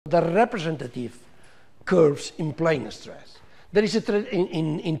the representative curves in plane stress. There is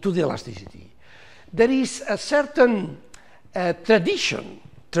in 2D elasticity. There is a certain tradition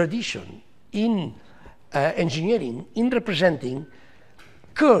in engineering in representing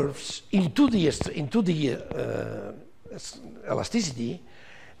curves in 2D elasticity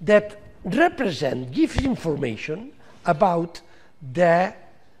that gives information about the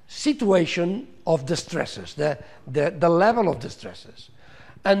situation of the stresses, the level of the stresses.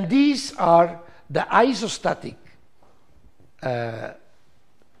 And these are the isostatic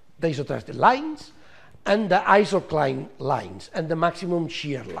lines and the isocline lines and the maximum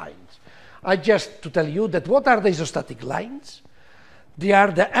shear lines. Just to tell you that what are the isostatic lines? They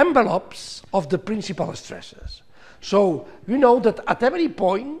are the envelopes of the principal stresses. So you know that at every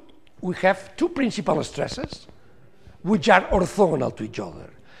point we have two principal stresses which are orthogonal to each other.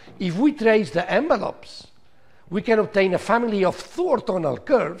 If we trace the envelopes, we can obtain a family of two orthogonal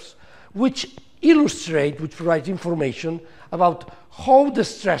curves which provide information about how the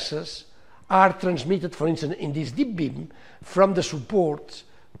stresses are transmitted, for instance, in this deep beam from the support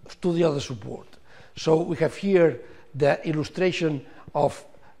to the other support. So we have here the illustration of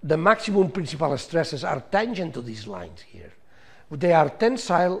the maximum principal stresses are tangent to these lines here. They are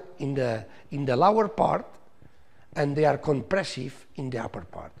tensile in the lower part, and they are compressive in the upper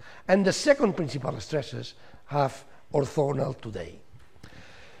part. And the second principal stresses have orthogonal today.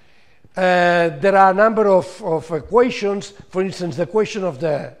 There are a number of equations. For instance, the equation of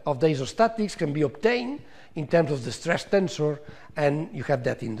the isostatics can be obtained in terms of the stress tensor, and you have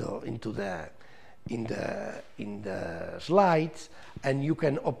that in the slides, and you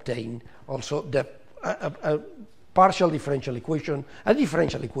can obtain also a partial differential equation, a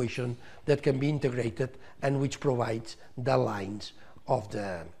differential equation that can be integrated and which provides the lines of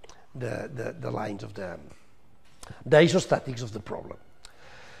the lines of the isostatics of the problem.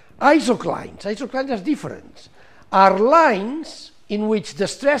 Isoclines are different. Are lines in which the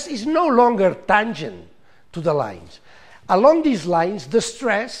stress is no longer tangent to the lines. Along these lines, the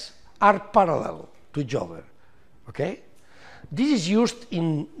stress are parallel to each other. Okay? This is used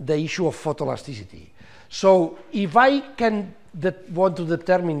in the issue of photoelasticity. So if I want to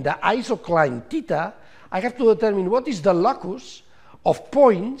determine the isocline theta, I have to determine what is the locus of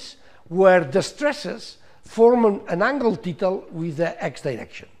points where the stresses form an angle theta with the x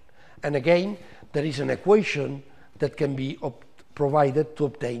direction. And again, there is an equation that can be provided to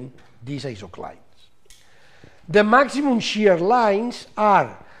obtain these isoclines. The maximum shear lines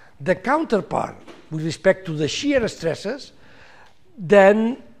are the counterpart with respect to the shear stresses,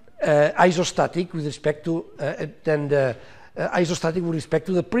 then isostatic with respect to isostatic with respect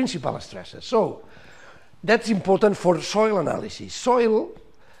to the principal stresses. So that's important for soil analysis. Soil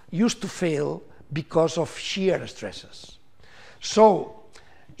used to fail because of shear stresses. So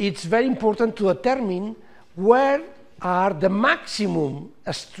it's very important to determine where are the maximum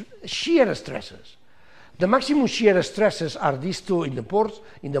shear stresses. The maximum shear stresses are these two in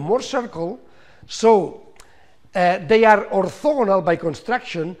the Morse circle. So they are orthogonal by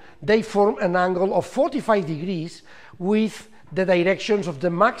construction. They form an angle of 45 degrees with the directions of the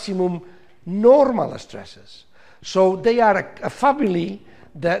maximum normal stresses. So they are a family,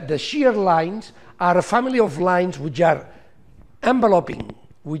 the shear lines are a family of lines which are enveloping,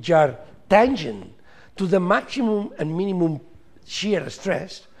 which are tangent to the maximum and minimum shear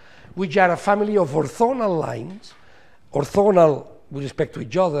stress, which are a family of orthogonal lines, orthogonal with respect to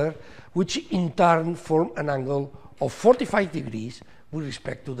each other, which in turn form an angle of 45 degrees with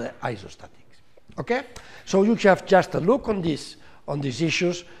respect to the isostatics. Okay? So you have just a look on these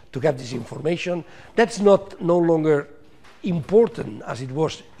issues to get this information. That's no longer important as it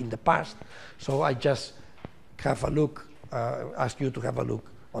was in the past, so I just have a look, ask you to have a look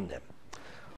on them.